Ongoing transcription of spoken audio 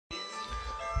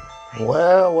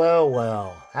Well, well,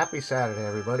 well. Happy Saturday,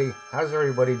 everybody. How's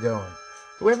everybody doing?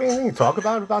 Do we have anything to talk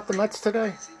about the Mets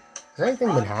today? Has anything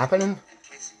been happening,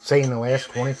 say, in the last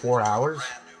 24 hours?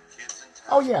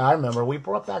 Oh, yeah, I remember. We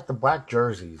brought back the black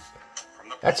jerseys.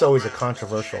 That's always a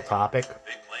controversial topic.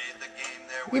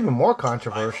 Even more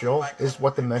controversial is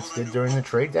what the Mets did during the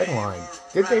trade deadline.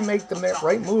 Did they make the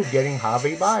right move getting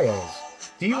Javy Baez?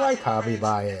 Do you like Javy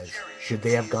Baez? Should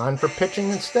they have gone for pitching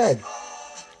instead?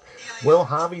 Will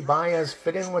Javy Baez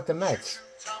fit in with the Mets?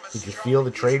 Did you feel the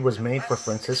trade was made for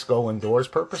Francisco Lindor's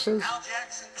purposes?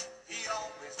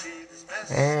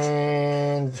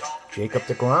 And Jacob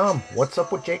deGrom. What's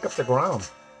up with Jacob deGrom?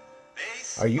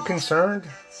 Are you concerned?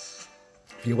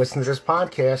 If you listen to this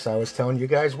podcast, I was telling you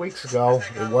guys weeks ago,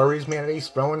 it worries me that he's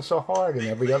throwing so hard and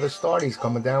every other start he's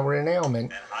coming down with an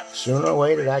ailment. Sooner or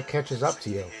later that catches up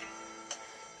to you.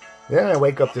 Then I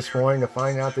wake up this morning to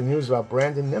find out the news about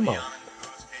Brandon Nimmo.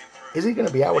 Is he going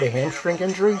to be out with a hamstring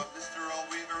injury?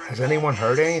 Has anyone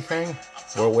heard anything?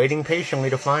 We're waiting patiently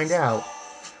to find out.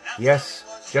 Yes,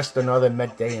 just another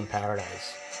Met day in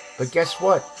paradise. But guess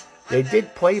what? They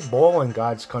did play ball in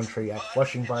God's country at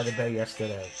Flushing by the Bay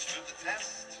yesterday.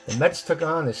 The Mets took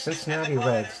on the Cincinnati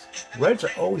Reds. Reds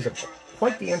are always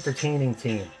quite the entertaining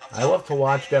team. I love to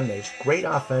watch them. They're great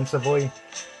offensively,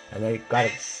 and they got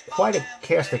quite a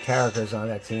cast of characters on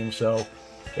that team, so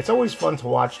it's always fun to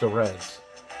watch the Reds.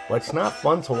 But it's not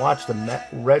fun to watch the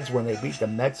Reds when they beat the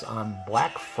Mets on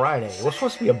Black Friday. It was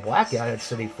supposed to be a blackout at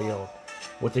Citi Field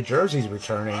with the jerseys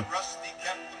returning.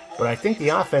 But I think the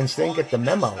offense didn't get the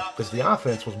memo because the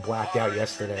offense was blacked out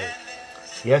yesterday.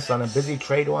 Yes, on a busy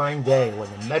trade line day when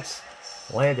the Mets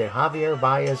landed Javier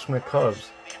Baez from the Cubs.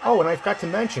 Oh, and I forgot to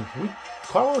mention,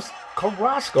 Carlos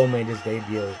Carrasco made his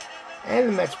debut. And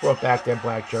the Mets brought back their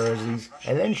black jerseys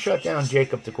and then shut down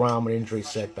Jacob deGrom with injury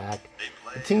setback.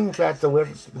 The team bats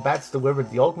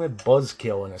delivered the ultimate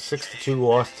buzzkill in a 6-2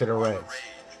 loss to the Reds.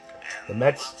 The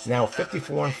Mets, now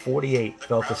 54-48,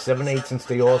 fell to 7-8 since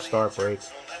the All-Star break,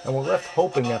 and were left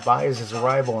hoping that Baez's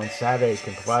arrival on Saturday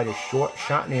can provide a short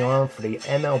shot in the arm for the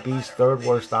MLB's third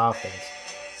worst offense,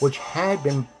 which had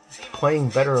been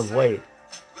playing better of late.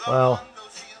 Well,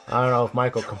 I don't know if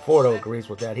Michael Conforto agrees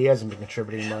with that. He hasn't been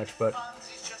contributing much, but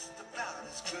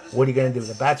what are you going to do?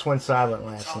 The bats went silent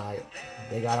last night.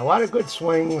 They got a lot of good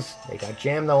swings. They got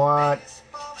jammed a lot.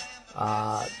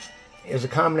 It was a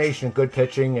combination of good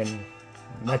pitching and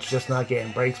Mets just not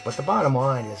getting breaks. But the bottom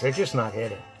line is they're just not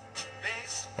hitting.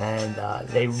 And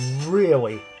they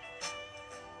really,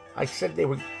 like I said, there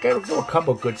were a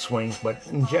couple of good swings, but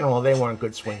in general, they weren't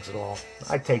good swings at all.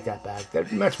 I take that back. The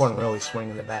Mets weren't really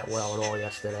swinging the bat well at all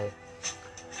yesterday.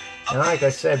 And like I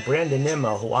said, Brandon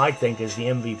Nimmo, who I think is the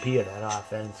MVP of that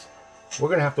offense, we're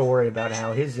going to have to worry about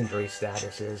how his injury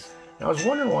status is. And I was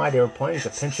wondering why they were playing to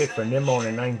pinch hit for Nimmo in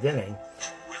the ninth inning.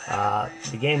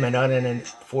 The game had not ended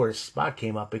before his spot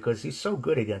came up because he's so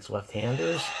good against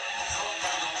left-handers.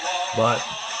 But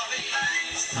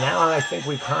now I think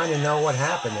we kind of know what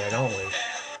happened there, don't we?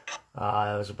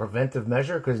 It was a preventive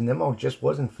measure because Nimmo just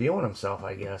wasn't feeling himself,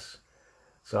 I guess.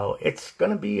 So it's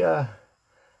going to be a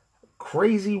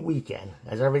crazy weekend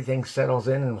as everything settles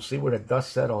in, and we'll see where the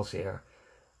dust settles here.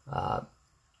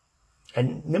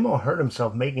 And Nimmo hurt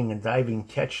himself making a diving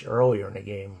catch earlier in the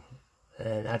game,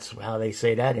 and that's how they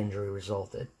say that injury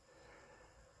resulted.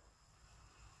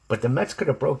 But the Mets could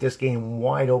have broke this game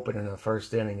wide open in the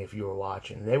first inning if you were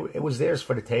watching. It was theirs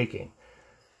for the taking.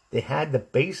 They had the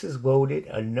bases loaded,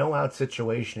 a no-out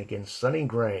situation against Sonny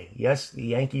Gray. Yes, the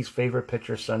Yankees' favorite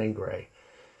pitcher, Sonny Gray.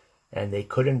 And they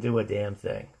couldn't do a damn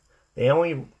thing. They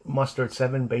only mustered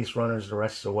 7 base runners the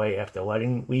rest of the way after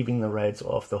leaving the Reds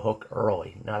off the hook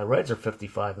early. Now, the Reds are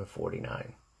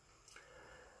 55-49.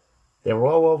 They were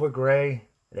all over Gray.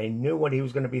 They knew what he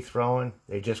was going to be throwing.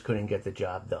 They just couldn't get the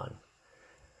job done.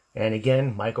 And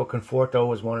again, Michael Conforto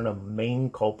was one of the main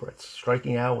culprits,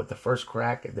 striking out with the first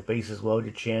crack at the bases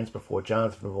loaded chance before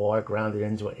Jonathan Villar grounded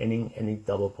into an inning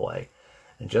double play.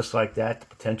 And just like that, the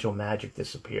potential magic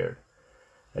disappeared.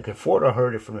 And Conforto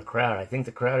heard it from the crowd. I think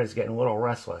the crowd is getting a little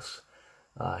restless.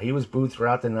 He was booed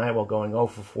throughout the night while going 0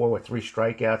 for 4 with 3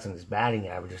 strikeouts, and his batting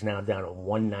average is now down to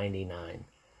 199.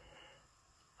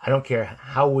 I don't care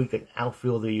how weak an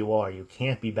outfielder you are, you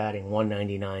can't be batting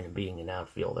 199 and being an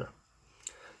outfielder.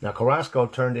 Now, Carrasco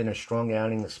turned in a strong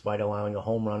outing despite allowing a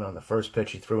home run on the first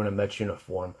pitch he threw in a Mets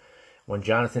uniform when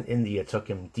Jonathan India took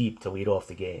him deep to lead off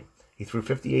the game. He threw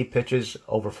 58 pitches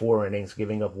over 4 innings,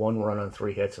 giving up 1 run on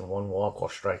 3 hits and 1 walk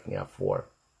while striking out 4.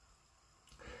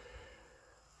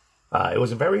 It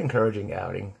was a very encouraging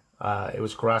outing. It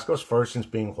was Carrasco's first since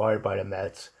being acquired by the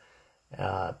Mets.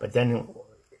 But then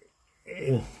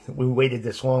we waited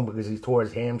this long because he tore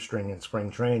his hamstring in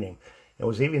spring training. It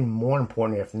was even more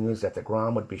important after the news that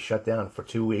deGrom would be shut down for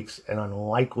 2 weeks and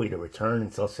unlikely to return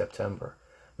until September.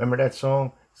 Remember that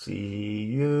song? See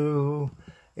you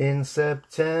in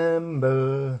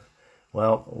September.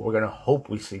 Well, we're going to hope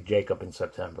we see Jacob in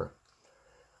September.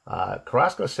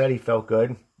 Carrasco said he felt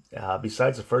good.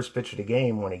 Besides the first pitch of the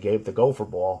game when he gave the gopher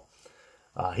ball,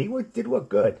 he did look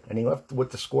good, and he left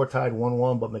with the score tied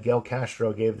 1-1, but Miguel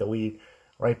Castro gave the lead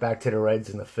right back to the Reds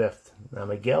in the fifth. Now,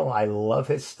 Miguel, I love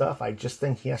his stuff. I just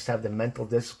think he has to have the mental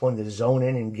discipline to zone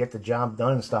in and get the job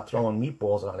done and stop throwing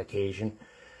meatballs on occasion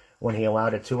when he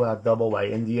allowed a 2-out double by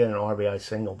India and an RBI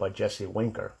single by Jesse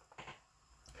Winker.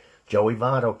 Joey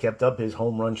Votto kept up his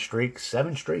home run streak,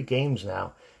 7 straight games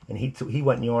now, and he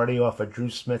went Yardy off of Drew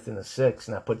Smith in the 6th,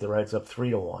 and that put the Reds up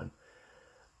 3-1.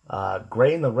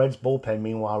 Gray and the Reds bullpen,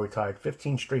 meanwhile, retired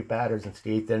 15 straight batters into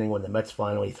the 8th inning when the Mets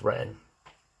finally threatened.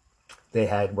 They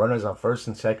had runners on first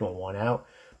and second with 1 out,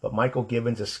 but Michael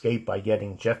Gibbons escaped by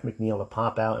getting Jeff McNeil to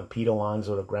pop out and Pete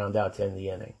Alonso to ground out to end the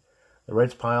inning. The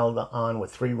Reds piled on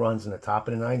with 3 runs in the top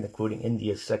of the 9th, including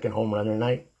India's second home run of the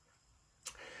night,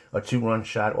 a 2-run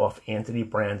shot off Anthony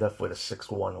Branda for the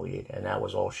 6-1 lead, and that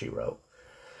was all she wrote.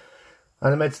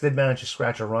 And the Mets did manage to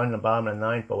scratch a run in the bottom of the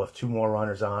 9th, but with 2 more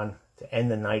runners on to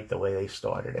end the night the way they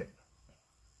started it.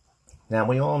 Now,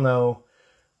 we all know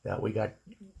that we got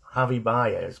Javy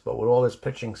Baez, but with all this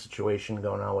pitching situation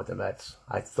going on with the Mets,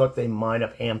 I thought they might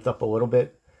have amped up a little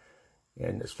bit.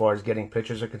 And as far as getting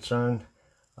pitchers are concerned,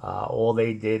 all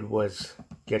they did was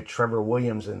get Trevor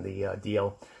Williams in the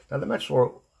deal. Now, the Mets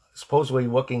were supposedly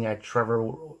looking at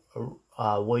Trevor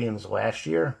Williams last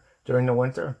year during the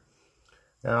winter.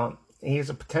 Now, he's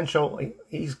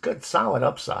got solid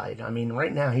upside. I mean,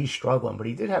 right now he's struggling, but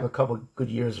he did have a couple of good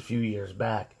years a few years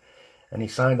back. And he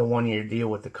signed a 1-year deal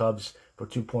with the Cubs for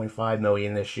 $2.5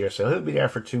 million this year. So he'll be there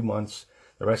for 2 months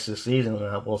the rest of the season,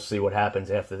 and we'll see what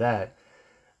happens after that.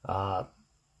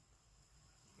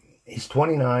 He's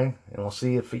 29, and we'll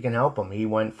see if he can help him. He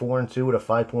went 4-2 with a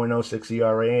 5.06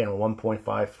 ERA and a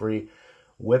 1.53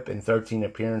 WHIP in 13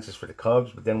 appearances for the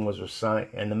Cubs, but then was assigned,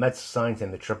 and the Mets signed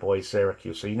him to AAA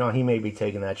Syracuse. So, he may be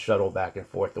taking that shuttle back and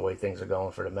forth the way things are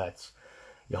going for the Mets.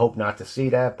 You hope not to see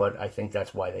that, but I think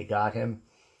that's why they got him.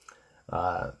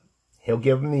 He'll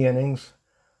give him the innings.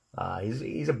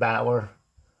 He's a battler,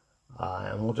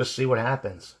 and we'll just see what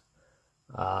happens.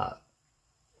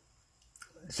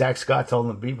 Zach Scott told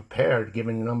him to be prepared,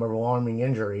 given the number of alarming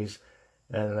injuries,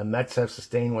 and the Mets have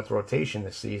sustained with rotation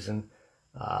this season.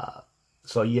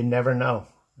 So you never know.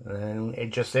 And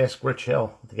it just asked Rich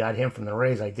Hill. They got him from the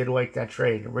Rays. I did like that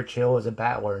trade. Rich Hill is a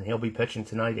battler, and he'll be pitching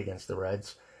tonight against the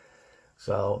Reds.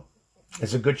 So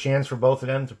it's a good chance for both of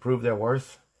them to prove their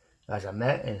worth as a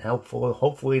Met, and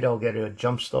hopefully they'll get a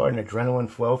jump start and adrenaline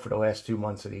flow for the last 2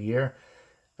 months of the year.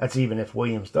 That's even if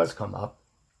Williams does come up.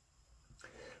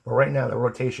 But right now the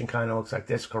rotation kind of looks like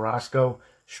this: Carrasco,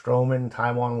 Stroman,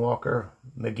 Taijuan Walker,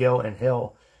 McGill, and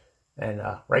Hill. And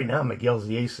right now McGill's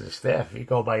the ace of the staff if you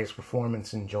go by his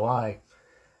performance in July.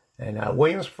 And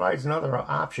Williams provides another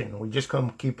option. We just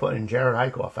couldn't keep putting Jared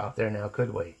Eichhoff out there now,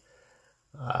 could we?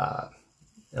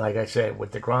 Like I said,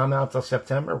 with deGrom out till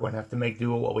September, we're going to have to make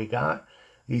do with what we got.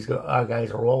 These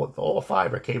guys are all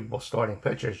 5 are capable starting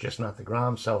pitchers, just not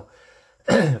deGrom. So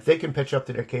if they can pitch up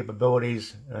to their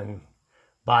capabilities and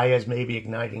Baez may be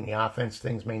igniting the offense,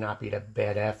 things may not be that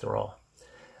bad after all.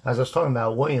 As I was talking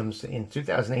about Williams, in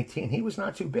 2018, he was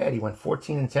not too bad. He went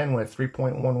 14-10 with a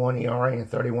 3.11 ERA and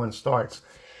 31 starts.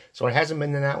 So it hasn't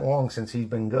been that long since he's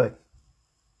been good.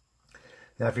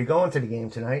 Now, if you're going to the game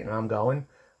tonight, and I'm going,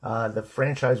 the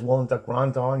franchise will induct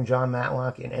Ron Darling, John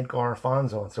Matlock, and Edgar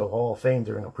Alfonzo into the Hall of Fame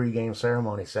during a pregame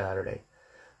ceremony Saturday.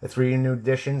 The 3 new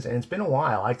additions, and it's been a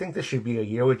while. I think this should be a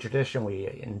yearly tradition. We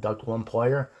induct one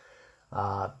player.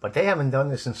 But they haven't done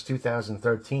this since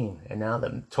 2013, and now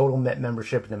the total Met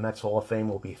membership in the Mets Hall of Fame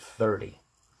will be 30.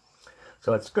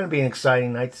 So it's going to be an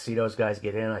exciting night to see those guys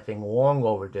get in. I think long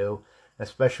overdue,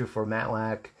 especially for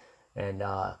Matlack and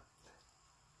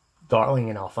Darling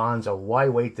and Alfonzo. Why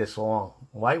wait this long?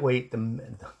 Why wait? The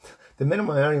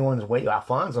minimum anyone's wait.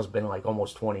 Alfonzo's been like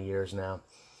almost 20 years now.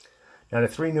 Now the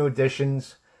 3 new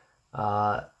additions.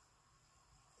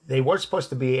 They were supposed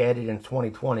to be added in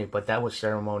 2020, but that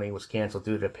ceremony was canceled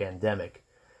due to the pandemic.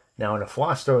 Now, in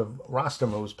the roster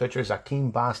moves, pitchers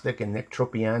Akeem Bostic and Nick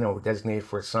Tropiano were designated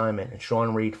for assignment, and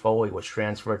Sean Reed Foley was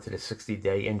transferred to the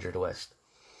 60-day injured list.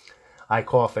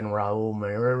 Eichhoff and Raul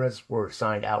Ramirez were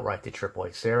signed outright to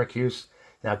AAA Syracuse.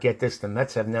 Now, get this, the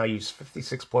Mets have now used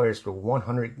 56 players for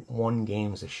 101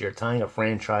 games this year, tying a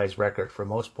franchise record for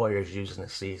most players used in a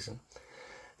season.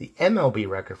 The MLB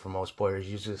record for most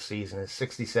players used this season is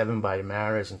 67 by the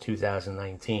Mariners in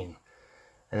 2019.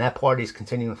 And that party is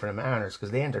continuing for the Mariners because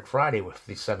they entered Friday with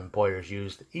these 7 players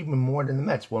used, even more than the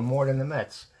Mets, one more than the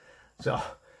Mets. So,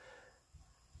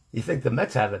 you think the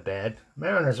Mets have it bad.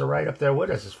 Mariners are right up there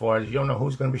with us as far as you don't know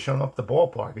who's going to be showing up at the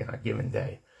ballpark on a given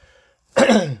day.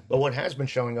 But what has been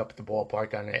showing up at the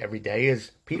ballpark on every day is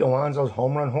Pete Alonso's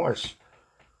home run horse.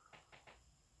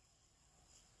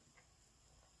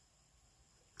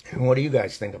 And what do you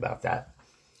guys think about that?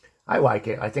 I like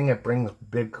it. I think it brings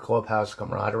big clubhouse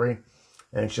camaraderie.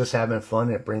 And it's just having fun.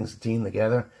 It brings the team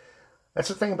together. That's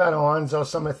the thing about Alonso.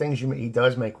 Some of the things he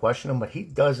does may question him, but he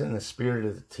does it in the spirit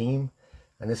of the team.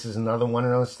 And this is another one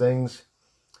of those things.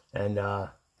 And,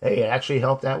 hey, it actually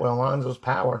helped out with Alonso's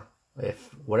power.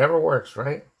 If whatever works,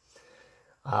 right?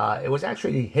 It was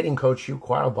actually hitting coach Hugh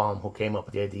Quattlebaum who came up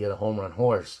with the idea of the home run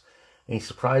horse. And he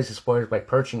surprised his players by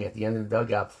perching at the end of the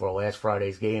dugout before last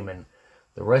Friday's game. And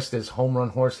the rest is home run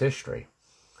horse history.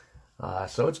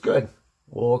 So it's good.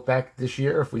 We'll look back this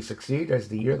year, if we succeed, as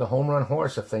the year of the home run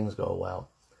horse if things go well.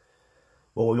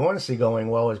 What we want to see going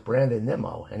well is Brandon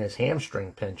Nimmo and his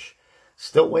hamstring pinch.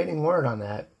 Still waiting word on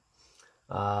that.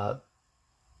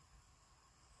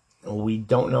 We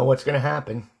don't know what's going to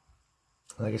happen.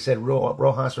 Like I said,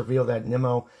 Rojas revealed that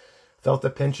Nimmo felt the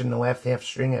pinch in the left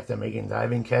hamstring after making a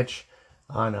diving catch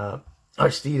on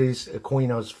Aristides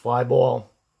Aquino's fly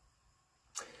ball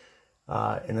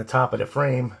in the top of the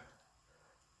frame.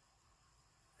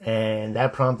 And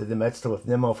that prompted the Mets to lift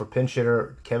Nimmo for pinch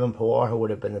hitter Kevin Pillar, who would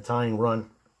have been the tying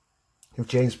run if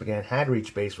James McGann had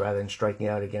reached base rather than striking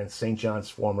out against St. John's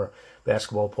former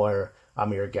basketball player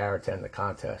Amir Garrett to end the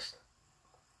contest.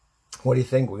 What do you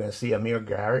think? We're going to see Amir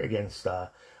Garrett against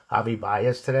Javy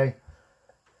Baez today?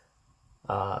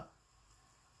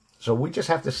 So we just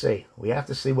have to see. We have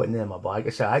to see what Nimmo. But like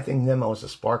I said, I think Nimmo is a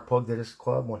spark plug to this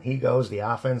club. When he goes, the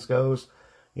offense goes.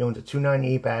 He owns a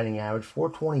 .298 batting average,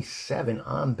 .427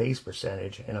 on base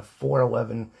percentage, and a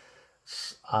 .411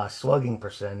 slugging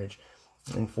percentage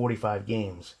in 45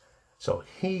 games. So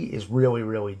he is really,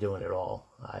 really doing it all.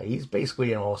 He's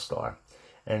basically an all-star.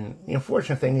 And the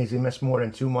unfortunate thing is he missed more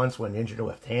than 2 months with an injured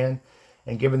left hand.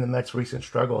 And given the Mets' recent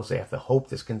struggles, they have to hope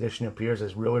this condition appears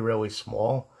as really, really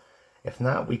small. If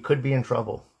not, we could be in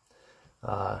trouble.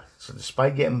 So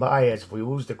despite getting Baez, if we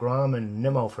lose deGrom and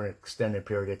Nimmo for an extended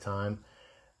period of time,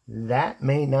 that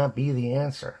may not be the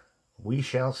answer. We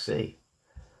shall see.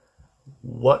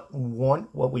 What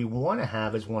we want to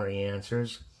have as one of the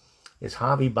answers is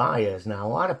Javy Baez. Now, a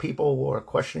lot of people were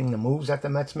questioning the moves that the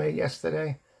Mets made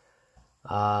yesterday.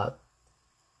 It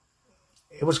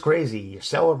was crazy. You're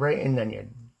celebrating, then you're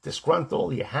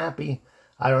disgruntled, you're happy.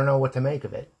 I don't know what to make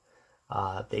of it.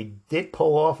 They did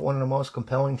pull off one of the most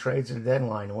compelling trades of the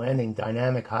deadline, landing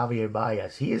dynamic Javy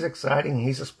Baez. He is exciting.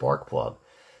 He's a spark plug.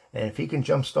 And if he can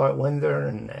jumpstart Linder,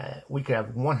 and we could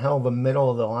have one hell of a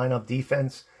middle of the lineup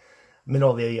defense,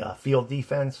 middle of the field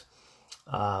defense,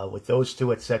 with those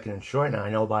two at second and short. Now, I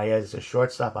know Baez is a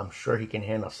shortstop. I'm sure he can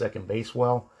handle second base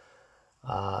well.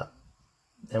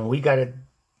 And we got to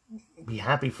be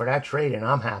happy for that trade, and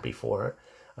I'm happy for it.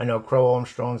 I know Crow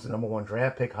Armstrong's the #1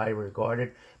 draft pick, highly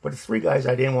regarded. But the 3 guys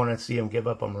I didn't want to see him give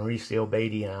up on Mauricio,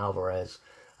 Beatty, and Alvarez.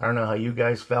 I don't know how you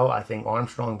guys felt. I think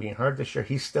Armstrong being hurt this year,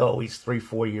 he's still at least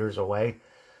 3-4 years away.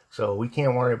 So we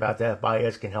can't worry about that.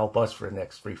 Baez can help us for the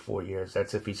next 3-4 years.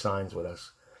 That's if he signs with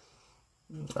us.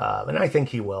 And I think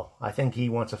he will. I think he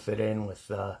wants to fit in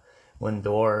with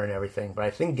Lindor and everything. But I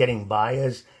think getting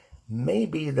Baez may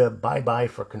be the bye-bye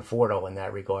for Conforto in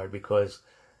that regard, because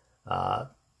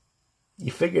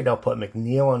you figure they'll put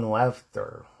McNeil on left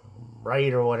or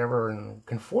right or whatever, and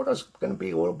Conforto's going to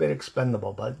be a little bit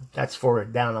expendable, but that's for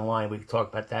down the line. We can talk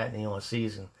about that in the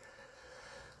season.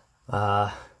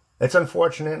 It's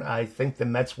unfortunate. I think the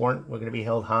Mets weren't going to be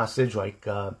held hostage like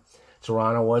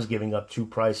Toronto was, giving up 2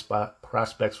 price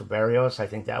prospects for Berrios. I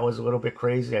think that was a little bit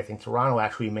crazy. I think Toronto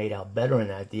actually made out better in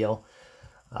that deal.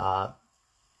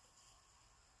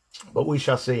 But we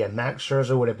shall see. And Max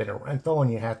Scherzer would have been a rental,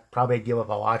 and you had to probably give up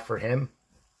a lot for him.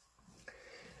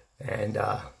 And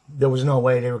there was no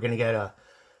way they were going to get a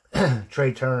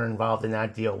Trey Turner involved in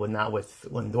that deal, not with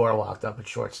Lindor locked up at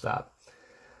shortstop.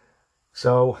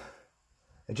 So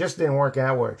it just didn't work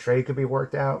out where a trade could be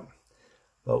worked out.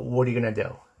 But what are you going to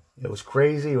do? It was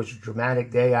crazy. It was a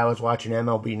dramatic day. I was watching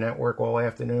MLB Network all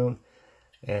afternoon.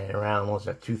 And around,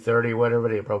 2:30 or whatever,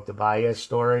 they broke the Baez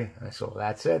story. I said, well,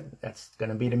 that's it. That's going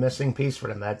to be the missing piece for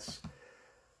the Mets.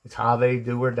 It's Javy,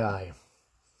 do or die.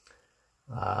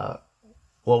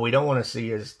 What we don't want to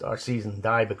see is our season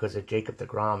die because of Jacob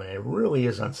deGrom, and it really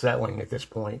is unsettling at this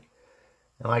point.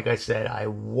 And like I said, I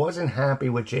wasn't happy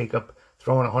with Jacob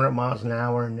throwing 100 miles an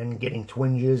hour and then getting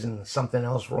twinges and something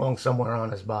else wrong somewhere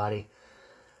on his body.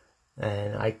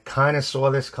 And I kind of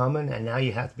saw this coming, and now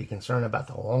you have to be concerned about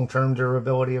the long-term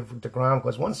durability of deGrom,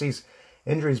 because once these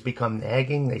injuries become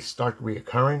nagging, they start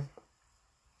reoccurring.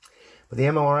 But the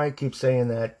MRI keeps saying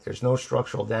that there's no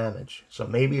structural damage. So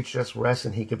maybe it's just rest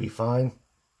and he could be fine.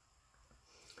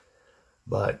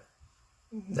 But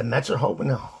the Mets are hoping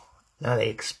to. Now they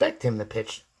expect him to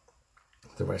pitch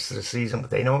the rest of the season, but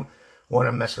they don't want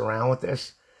to mess around with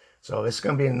this. So it's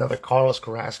going to be another Carlos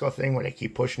Carrasco thing where they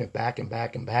keep pushing it back and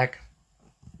back and back.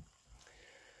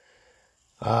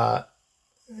 And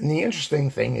the interesting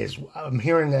thing is, I'm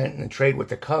hearing that in the trade with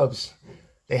the Cubs,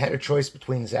 they had a choice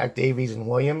between Zach Davies and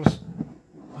Williams.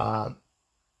 And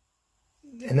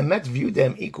the Mets viewed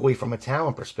them equally from a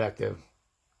talent perspective.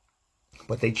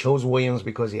 But they chose Williams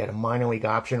because he had a minor league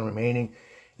option remaining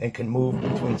and can move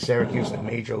between Syracuse and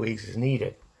major leagues as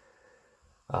needed.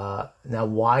 Now,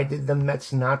 why did the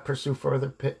Mets not pursue further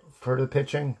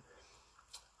pitching?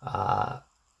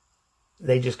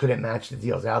 They just couldn't match the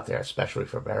deals out there, especially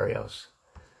for Berrios.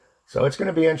 So it's going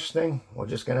to be interesting. We're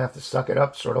just going to have to suck it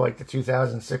up, sort of like the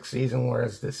 2006 season, where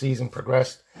as the season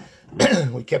progressed,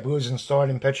 we kept losing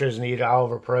starting pitchers and needed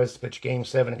Oliver Perez to pitch Game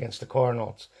 7 against the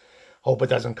Cardinals. Hope it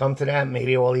doesn't come to that.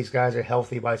 Maybe all these guys are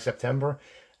healthy by September.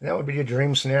 And that would be a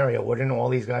dream scenario, wouldn't it? All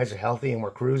these guys are healthy and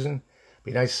we're cruising.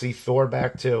 Be nice to see Thor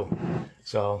back too.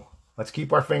 So let's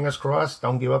keep our fingers crossed.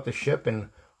 Don't give up the ship, and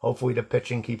hopefully the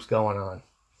pitching keeps going on.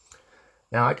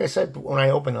 Now, like I said when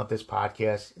I opened up this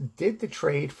podcast, did the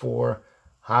trade for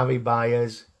Javy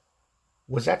Baez,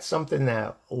 was that something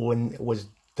that was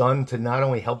done to not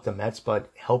only help the Mets, but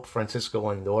help Francisco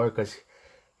Lindor? Because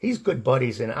he's good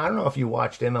buddies, and I don't know if you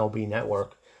watched MLB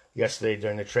Network yesterday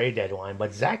during the trade deadline,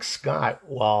 but Zach Scott,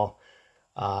 while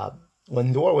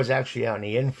Lindor was actually out in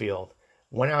the infield,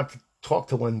 went out to talk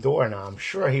to Lindor, and I'm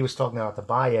sure he was talking about the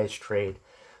Baez trade.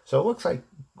 So it looks like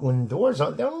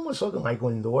they're almost looking like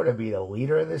Lindor to be the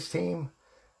leader of this team.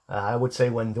 I would say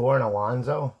Lindor and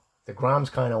Alonso. deGrom's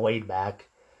kind of laid back.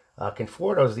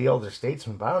 Conforto's the older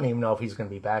statesman, but I don't even know if he's going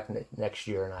to be back next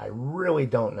year, and I really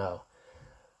don't know.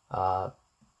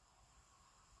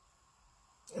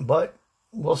 But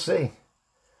we'll see.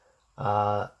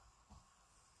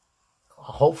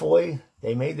 Hopefully,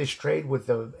 they made this trade with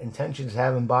the intentions of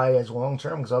having Baez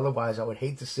long-term, because otherwise I would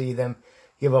hate to see them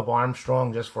give up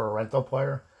Armstrong just for a rental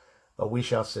player. But we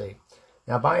shall see.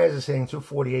 Now, Baez is hitting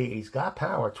 .248. He's got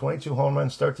power. 22 home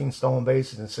runs, 13 stolen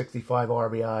bases, and 65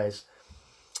 RBIs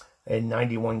in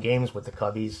 91 games with the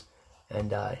Cubbies.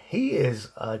 And he is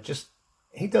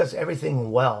he does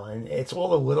everything well. And it's all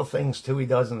the little things, too, he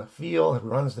does in the field. He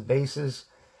runs the bases.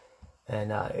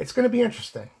 And it's going to be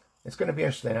interesting. It's going to be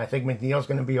interesting. I think McNeil's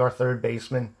going to be our third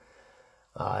baseman.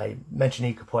 I mentioned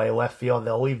he could play left field.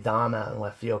 They'll leave Dom out in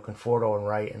left field, Conforto in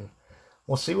right. And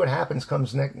we'll see what happens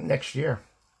comes next year.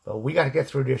 But we got to get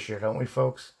through this year, don't we,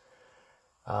 folks?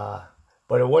 But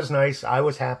it was nice. I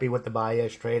was happy with the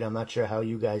Baez trade. I'm not sure how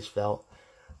you guys felt.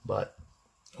 But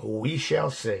we shall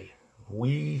see.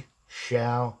 We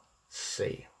shall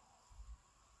see.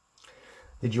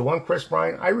 Did you want Chris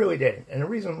Bryant? I really didn't. And the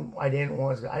reason I didn't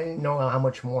was I didn't know how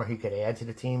much more he could add to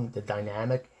the team, the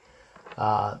dynamic.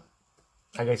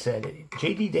 Like I said,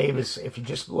 J.D. Davis, if you're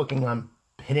just looking on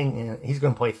hitting, he's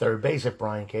going to play third base if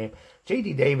Bryant came.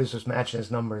 J.D. Davis was matching his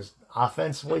numbers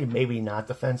offensively, maybe not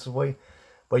defensively.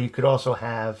 But you could also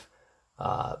have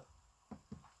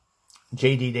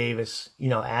J.D. Davis,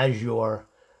 as your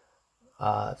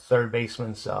third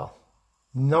baseman. So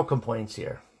no complaints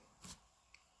here.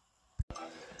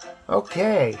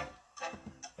 Okay,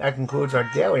 that concludes our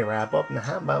daily wrap-up. Now,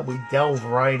 how about we delve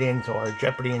right into our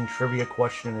Jeopardy and Trivia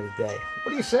question of the day?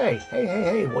 What do you say?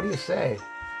 Hey, what do you say?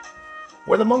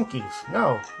 We're the monkeys.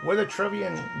 No, we're the Trivia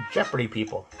and Jeopardy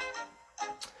people.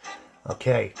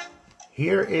 Okay,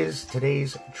 here is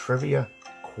today's trivia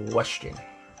question.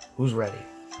 Who's ready?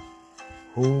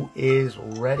 Who is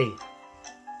ready?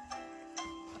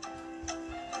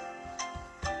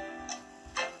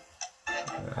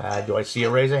 Do I see a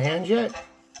raise of hands yet?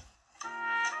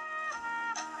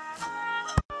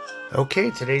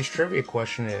 Okay, today's trivia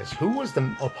question is, who was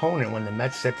the opponent when the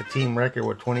Mets set the team record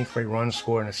with 23 runs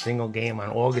scored in a single game on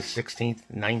August 16th,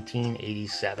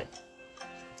 1987?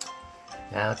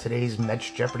 Now, today's Mets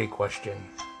Jeopardy question.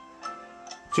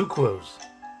 2 clues.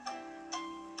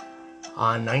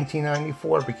 On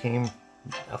 1994, became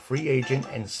a free agent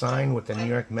and signed with the New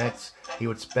York Mets. He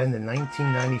would spend the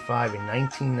 1995 and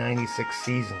 1996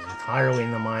 seasons entirely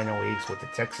in the minor leagues with the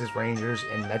Texas Rangers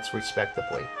and Mets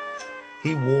respectively.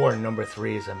 He wore number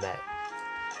 3 as a Met.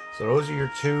 So those are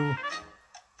your 2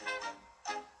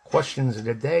 questions of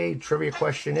the day. Trivia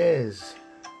question is,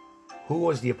 who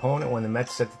was the opponent when the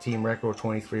Mets set the team record with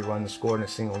 23 runs scored in a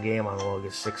single game on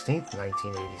August 16th,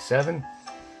 1987?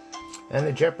 And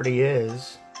the Jeopardy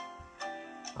is,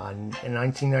 in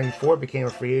 1994, became a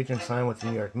free agent, signed with the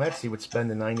New York Mets. He would spend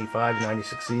the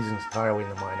 95-96 seasons entirely in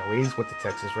the minor leagues with the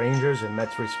Texas Rangers and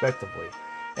Mets respectively.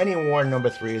 And he wore number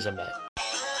 3 as a Met.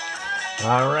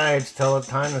 All right, it's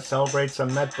time to celebrate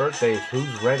some Met birthdays.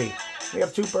 Who's ready? We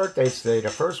have 2 birthdays today. The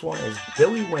first one is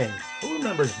Billy Wynn. Who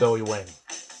remembers Billy Wynn?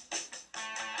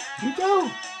 You do?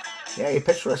 Yeah, he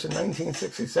pitched for us in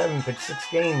 1967, pitched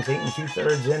 6 games, 8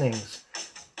 2/3 innings.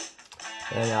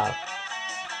 And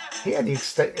he had the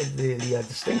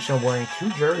distinction of wearing 2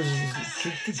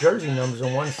 jersey numbers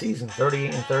in one season,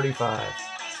 38 and 35.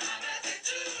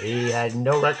 He had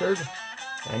no record,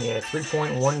 and he had a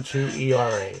 3.12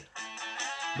 ERA.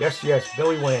 Yes,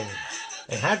 Billy Wynn.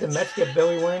 And had the Mets get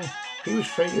Billy Wynn, he was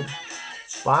traded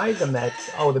by the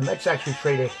Mets. Oh, the Mets actually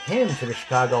traded him to the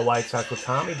Chicago White Sox with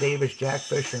Tommy Davis, Jack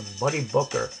Fisher, and Buddy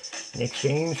Booker in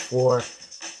exchange for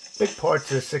big parts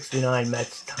of the 69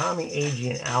 Mets, Tommy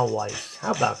Agee and Al Weiss.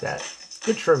 How about that?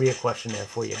 Good trivia question there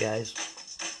for you guys.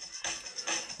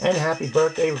 And happy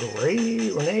birthday to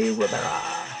Rene Rivera.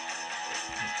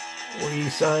 We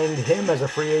signed him as a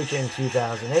free agent in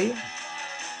 2008.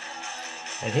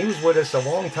 And he was with us a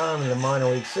long time in the minor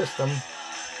league system.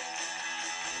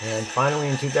 And finally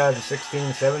in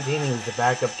 2016-17, he was the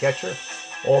backup catcher.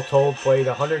 All told, played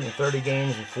 130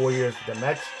 games in 4 years with the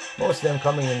Mets. Most of them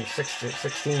coming in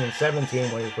 16 and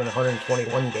 17, where he played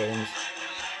 121 games.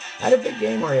 Had a big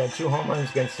game where he had 2 home runs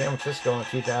against San Francisco in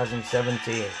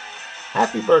 2017.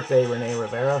 Happy birthday, Rene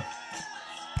Rivera.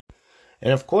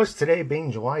 And of course, today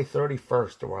being July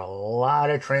 31st, there were a lot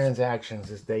of transactions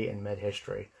this day in Met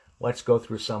history. Let's go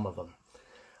through some of them.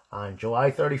 On July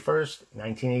 31st,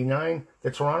 1989, the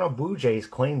Toronto Blue Jays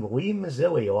claimed Lee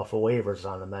Mazzilli off of waivers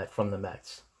from the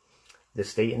Mets.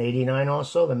 This date in 89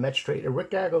 also, the Mets traded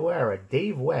Rick Aguilera,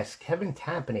 Dave West, Kevin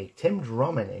Tapani, Tim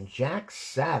Drummond, and Jack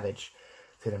Savage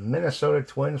to the Minnesota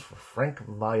Twins for Frank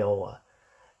Viola.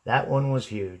 That one was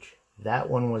huge. I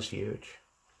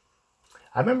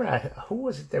remember, who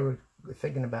was it they were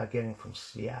thinking about getting from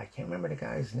Seattle? I can't remember the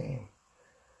guy's name.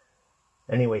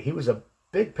 Anyway, he was a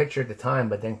big pitcher at the time,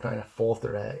 but then kind of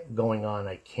faltered going on.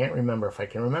 I can't remember. If I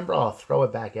can remember, I'll throw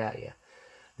it back at you.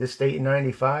 This date in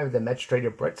 95, the Mets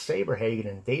traded Brett Saberhagen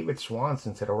and David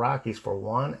Swanson to the Rockies for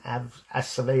Juan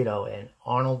Acevedo and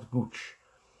Arnold Gooch.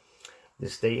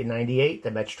 This date in 98,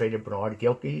 the Mets traded Bernard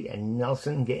Gilkey and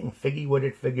Nelson getting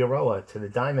Figgy-Woodded Figueroa to the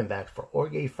Diamondbacks for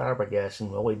Jorge Fabregas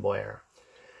and Willie Blair.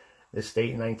 This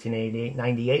date in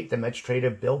 1998, the Mets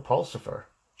traded Bill Pulsipher,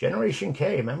 Generation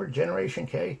K, remember Generation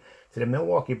K? To the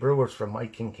Milwaukee Brewers for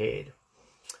Mike Kincaid.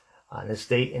 On this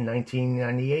date in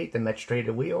 1998, the Mets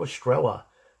traded Leo Estrella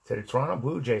to the Toronto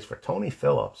Blue Jays for Tony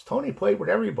Phillips. Tony played with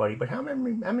everybody, but how many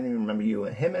remember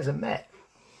him as a Met?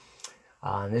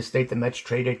 On this date, the Mets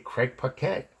traded Craig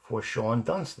Paquette for Sean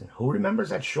Dunston. Who remembers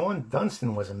that Sean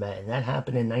Dunston was a Met? And that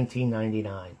happened in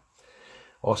 1999.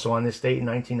 Also on this date in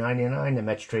 1999, the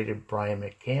Mets traded Brian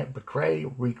McCray,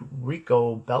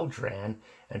 Rico Beltran,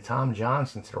 and Tom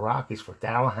Johnson to the Rockies for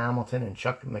Darryl Hamilton and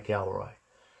Chuck McElroy.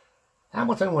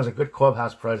 Hamilton was a good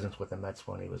clubhouse presence with the Mets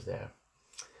when he was there.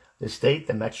 This date,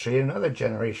 the Mets traded another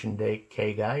Generation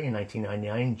K guy in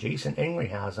 1999, Jason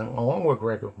Ingrihausen, along with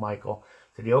Greg McMichael,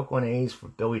 to the Oakland A's for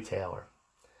Billy Taylor.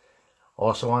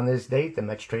 Also on this date, the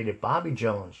Mets traded Bobby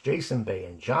Jones, Jason Bay,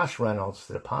 and Josh Reynolds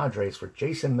to the Padres for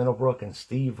Jason Middlebrook and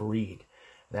Steve Reed.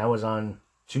 That was on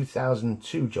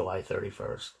 2002, July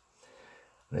 31st.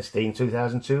 On this date in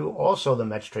 2002, also the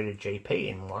Mets traded Jay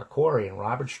Payton, Mark Corey, and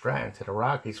Robert Stratton to the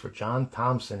Rockies for John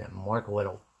Thompson and Mark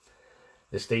Little.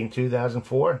 This date in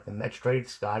 2004, the Mets traded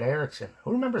Scott Erickson.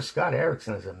 Who remembers Scott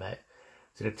Erickson as a Met?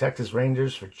 To the Texas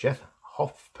Rangers for Jeff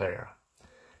Hofpeter.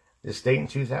 This date in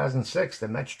 2006, the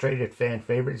Mets traded fan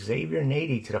favorite Xavier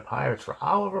Nady to the Pirates for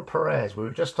Oliver Perez. We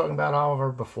were just talking about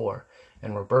Oliver before.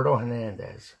 And Roberto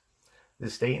Hernandez.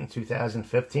 This date in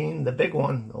 2015, the big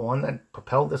one, the one that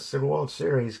propelled us to the World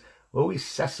Series, Luis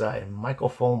Cessa and Michael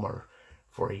Fulmer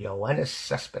for Yoenis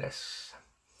Cespedes.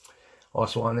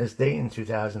 Also on this date in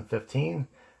 2015,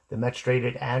 the Mets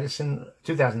traded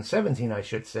 2017 I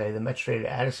should say, the Mets traded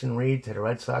Addison Reed to the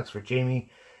Red Sox for Jamie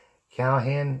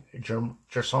Callahan,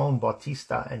 Gerson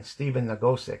Bautista, and Steven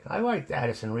Nagosic. I liked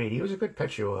Addison Reed. He was a good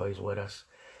pitcher while he was with us.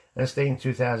 And this day in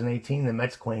 2018, the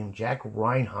Mets claimed Jack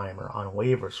Reinheimer on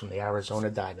waivers from the Arizona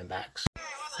Diamondbacks.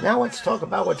 Now let's talk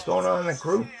about what's going on in the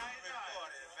group.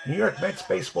 New York Mets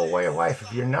Baseball Way of Life.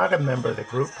 If you're not a member of the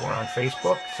group, we're on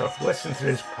Facebook. So if you listen to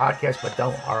this podcast but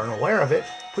aren't aware of it,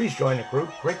 please join the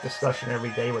group. Great discussion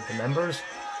every day with the members.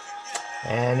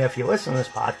 And if you listen to this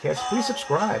podcast, please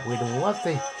subscribe. We'd love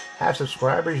to have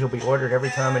subscribers. You'll be ordered every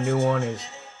time a new one is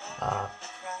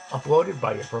uploaded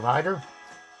by your provider.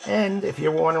 And if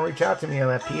you want to reach out to me, I'm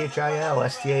at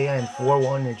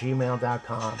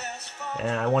philstan41@gmail.com.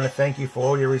 And I want to thank you for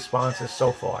all your responses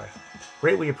so far.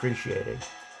 Greatly appreciated.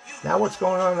 Now what's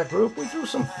going on in the group? We threw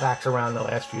some facts around the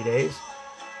last few days.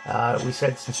 We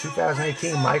said since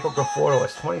 2018, Michael Conforto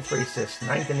has 23 assists,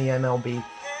 9th in the MLB,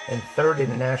 and 3rd in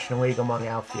the National League among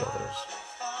outfielders.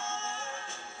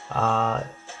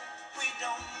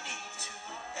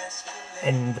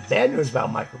 And the bad news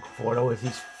about Michael Conforto is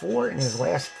he's 4 in his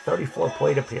last 34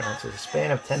 plate appearances, a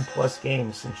span of 10-plus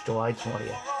games since July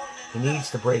 20th. He needs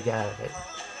to break out of it.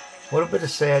 A little bit of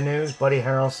sad news. Buddy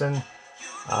Harrelson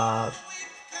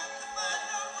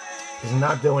is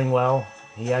not doing well.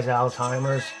 He has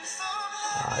Alzheimer's.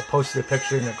 I posted a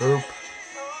picture in the group.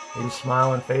 He was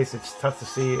smiling face. It's tough to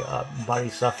see Buddy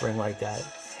suffering like that.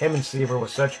 Him and Seaver were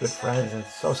such good friends, and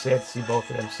it's so sad to see both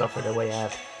of them suffer the way they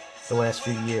have the last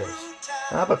few years.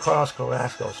 How about Carlos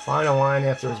Carrasco's final line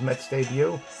after his Mets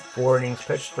debut? 4 innings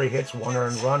pitched, 3 hits, 1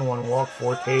 earned run, 1 walk,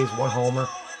 4 Ks, 1 homer,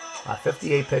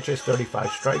 58 pitches, 35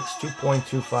 strikes,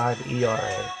 2.25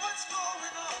 ERA.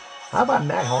 How about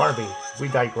Matt Harvey? We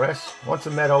digress. Once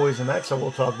a Met, always a Met, so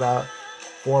we'll talk about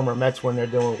former Mets when they're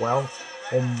doing well.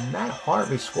 And Matt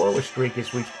Harvey's scoreless streak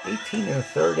has reached 18 in the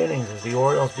 3rd innings as the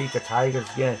Orioles beat the Tigers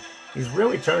again. He's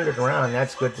really turned it around, and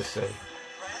that's good to see.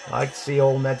 I like to see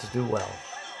old Mets do well.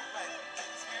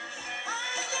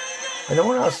 And then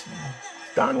what else?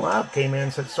 Don Laub came in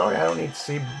and said, sorry, I don't need to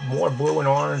see more blue and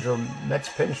orange or Mets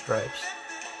pinstripes.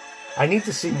 I need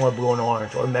to see more blue and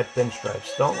orange or Mets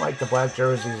pinstripes. Don't like the black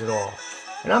jerseys at all.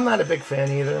 And I'm not a big fan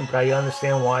either, but I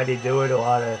understand why they do it. A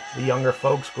lot of the younger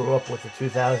folks grew up with the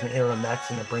 2000 era Mets,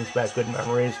 and it brings back good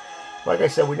memories. Like I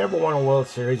said, we never won a World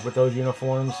Series with those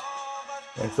uniforms.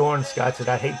 And Thorne Scott said,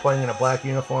 I hate playing in a black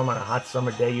uniform on a hot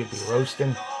summer day. You'd be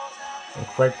roasting. And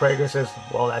Craig Prager says,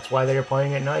 well, that's why they're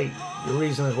playing at night. The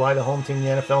reason is why the home team in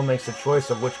the NFL makes the choice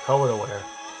of which color to wear.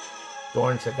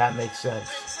 Thorne said, that makes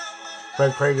sense.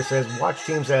 Craig Prager says, watch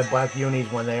teams that have black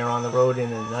unis when they are on the road in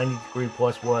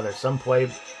 90-degree-plus weather. Some play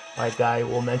like I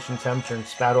will mention temperature and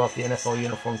spout off the NFL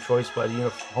uniform choice by the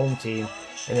home team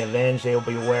and the advantage they will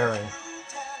be wearing,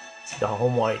 the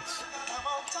home whites.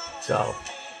 So,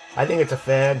 I think it's a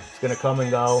fad. It's going to come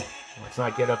and go. Let's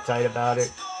not get uptight about it.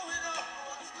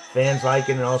 Fans like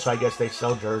it, and also I guess they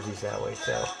sell jerseys that way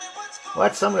too. Well,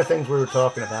 that's some of the things we were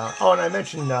talking about. Oh, and I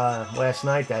mentioned last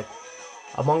night that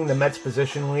among the Mets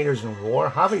position leaders in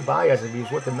WAR, Javy Baez, if he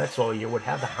was with the Mets all year, would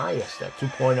have the highest at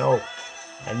 2.0.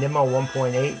 And Nimmo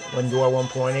 1.8, Lindor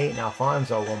 1.8, and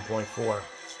Alfonso 1.4.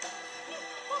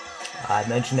 I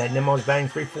mentioned that Nimmo's batting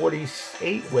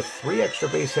 .348 with 3 extra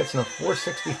base hits and a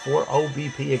 .464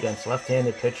 OBP against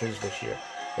left-handed pitchers this year.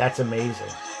 That's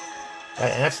amazing.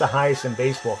 And that's the highest in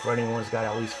baseball for anyone who's got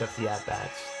at least 50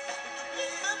 at-bats.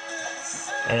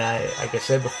 And like I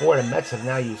said before, the Mets have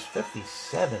now used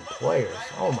 57 players.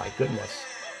 Oh my goodness.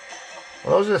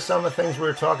 Well, those are some of the things we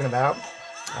were talking about.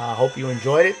 I hope you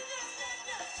enjoyed it.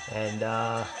 And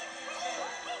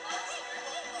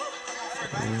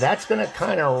that's going to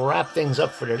kind of wrap things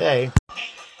up for today.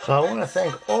 So I want to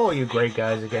thank all you great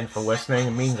guys again for listening.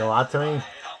 It means a lot to me.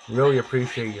 Really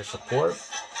appreciate your support.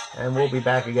 And we'll be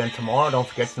back again tomorrow. Don't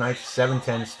forget tonight's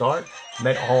 7:10 start.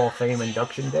 Met Hall of Fame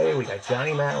induction day. We got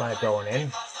Johnny Matlack going in.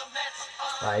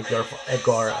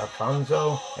 Edgar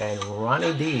Alfonso and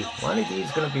Ronnie D. Ronnie D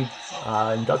is going to be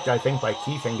inducted, I think, by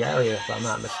Keith and Gary, if I'm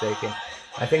not mistaken.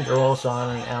 I think they're also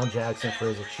honoring Al Jackson for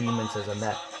his achievements as a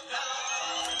Met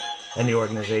and the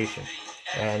organization.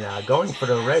 And going for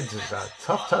the Reds is a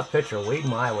tough pitcher, Wade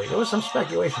Miley. There was some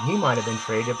speculation he might have been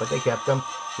traded, but they kept him.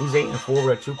 He's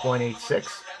 8-4 at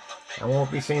 2.86. And we'll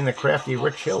be seeing the crafty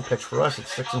Rich Hill pitch for us at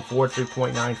 6-4,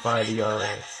 3.95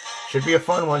 ERA. Should be a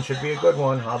fun one. Should be a good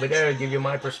one. I'll be there to give you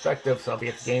my perspective. So I'll be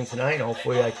at the game tonight.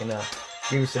 Hopefully I can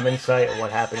give you some insight on what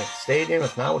happened at the stadium.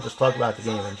 If not, we'll just talk about the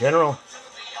game in general.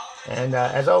 And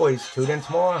as always, tune in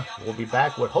tomorrow. We'll be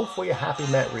back with hopefully a happy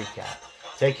Met recap.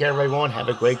 Take care, everyone. Have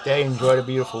a great day. Enjoy the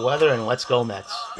beautiful weather. And let's go Mets.